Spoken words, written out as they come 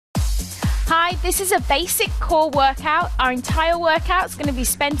Hi, this is a basic core workout. Our entire workout is going to be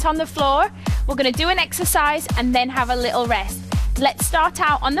spent on the floor. We're going to do an exercise and then have a little rest. Let's start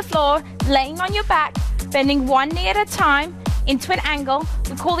out on the floor, laying on your back, bending one knee at a time into an angle.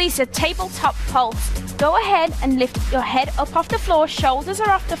 We call these a tabletop pulse. Go ahead and lift your head up off the floor, shoulders are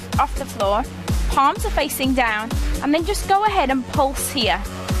off the floor, palms are facing down, and then just go ahead and pulse here.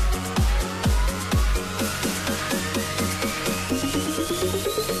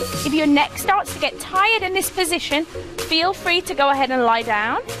 If your neck starts to get tired in this position, feel free to go ahead and lie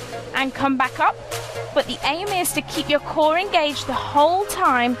down and come back up. But the aim is to keep your core engaged the whole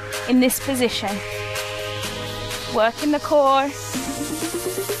time in this position. Working the core,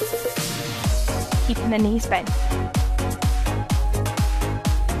 keeping the knees bent.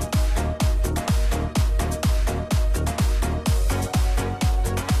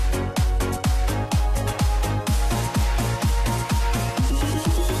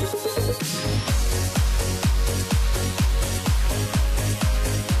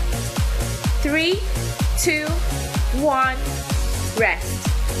 Three, two, one, rest.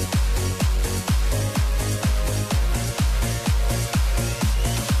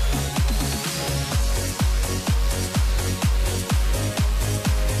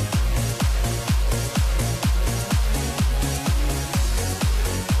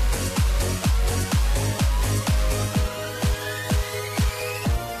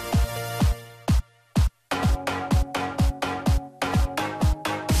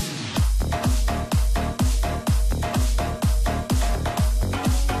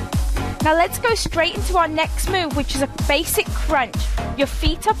 Now let's go straight into our next move, which is a basic crunch. Your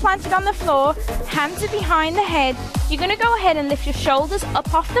feet are planted on the floor, hands are behind the head. You're going to go ahead and lift your shoulders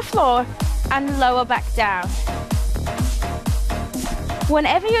up off the floor and lower back down.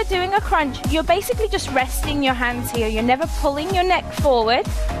 Whenever you're doing a crunch, you're basically just resting your hands here. You're never pulling your neck forward.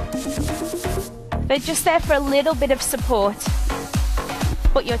 They're just there for a little bit of support.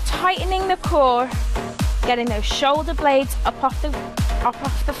 But you're tightening the core, getting those shoulder blades up off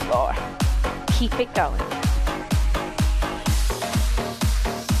the floor. Keep it going.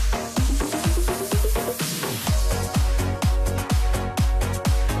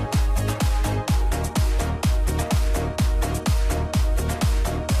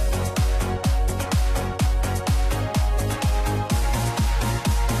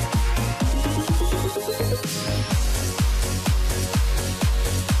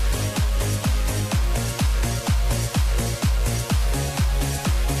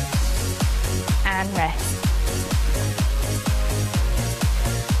 And rest.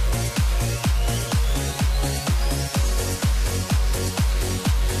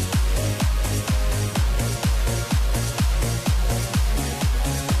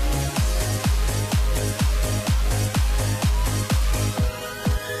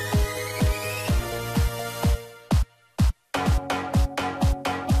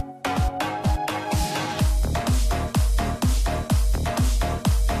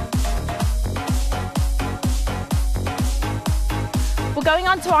 We're going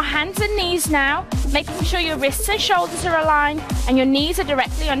on to our hands and knees now, making sure your wrists and shoulders are aligned and your knees are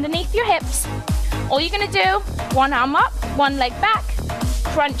directly underneath your hips. All you're going to do, one arm up, one leg back,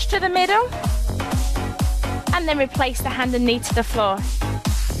 crunch to the middle, and then replace the hand and knee to the floor.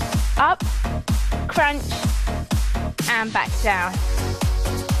 Up, crunch, and back down.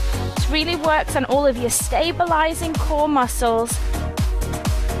 This really works on all of your stabilizing core muscles.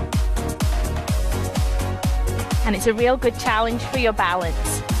 And it's a real good challenge for your balance.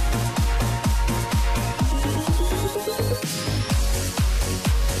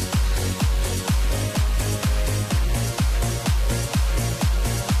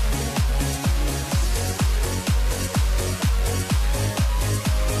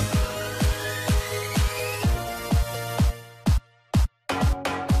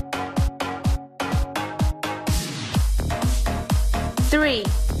 Three,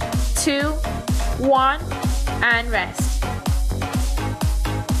 two, one, and rest.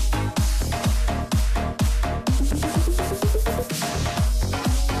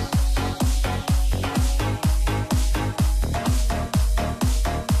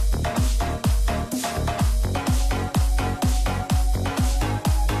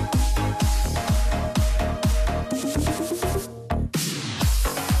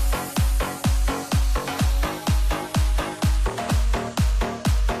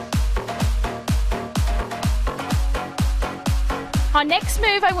 Our next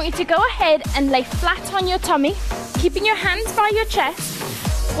move, I want you to go ahead and lay flat on your tummy, keeping your hands by your chest.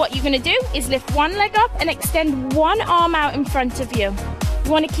 What you're going to do is lift one leg up and extend one arm out in front of you.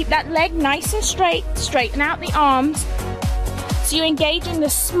 You want to keep that leg nice and straight, straighten out the arms. So you're engaging the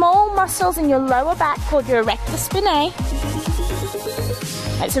small muscles in your lower back called your erector spinae.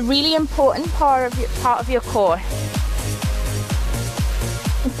 It's a really important part of your core.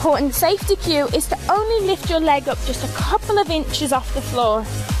 Important safety cue is to only lift your leg up just a couple of inches off the floor.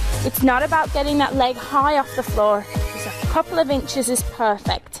 It's not about getting that leg high off the floor. Just a couple of inches is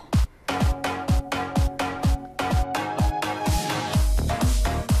perfect.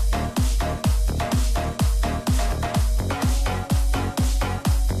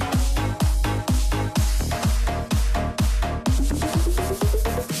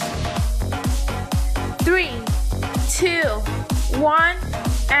 Three, two, one,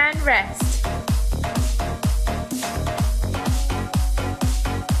 and rest.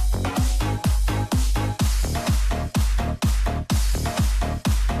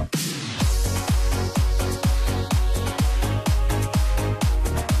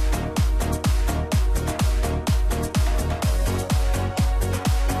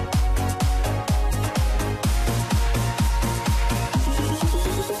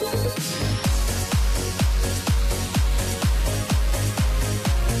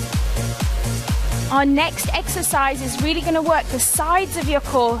 Our next exercise is really going to work the sides of your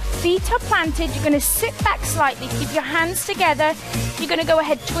core. Feet are planted. You're going to sit back slightly. Keep your hands together. You're going to go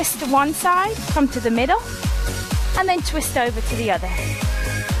ahead, twist to one side, come to the middle, and then twist over to the other.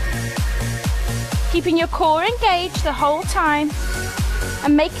 Keeping your core engaged the whole time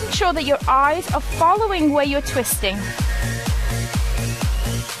and making sure that your eyes are following where you're twisting.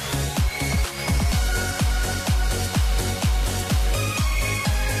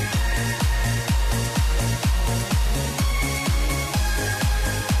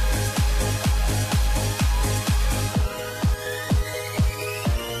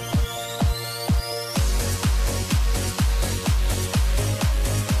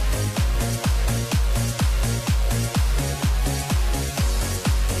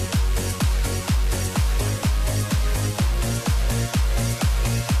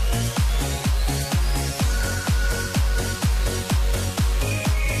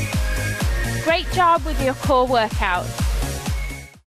 Great job with your core workout.